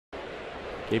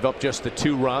Gave up just the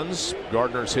 2 runs.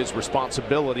 Gardner's his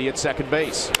responsibility at second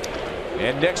base.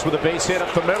 And Nix with a base hit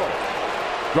up the middle.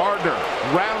 Gardner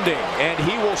rounding, and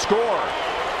he will score.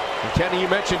 And Kenny, you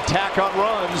mentioned tack on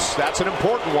runs. That's an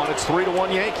important one. It's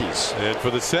 3-1 Yankees. And for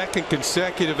the second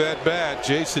consecutive at-bat,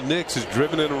 Jason Nix has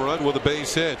driven in a run with a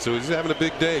base hit. So he's having a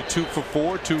big day. 2 for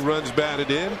 4, 2 runs batted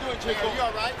in.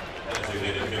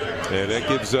 And that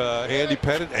gives Andy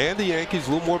Pettitte and the Yankees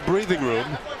a little more breathing room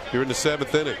here in the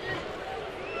 7th inning.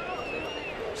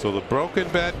 So the broken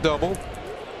bat double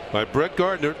by Brett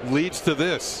Gardner leads to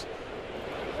this.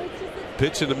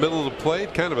 Pitch in the middle of the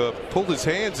plate, kind of pulled his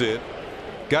hands in,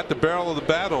 got the barrel of the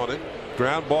bat on it,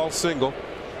 ground ball single,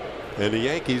 and the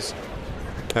Yankees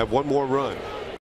have one more run.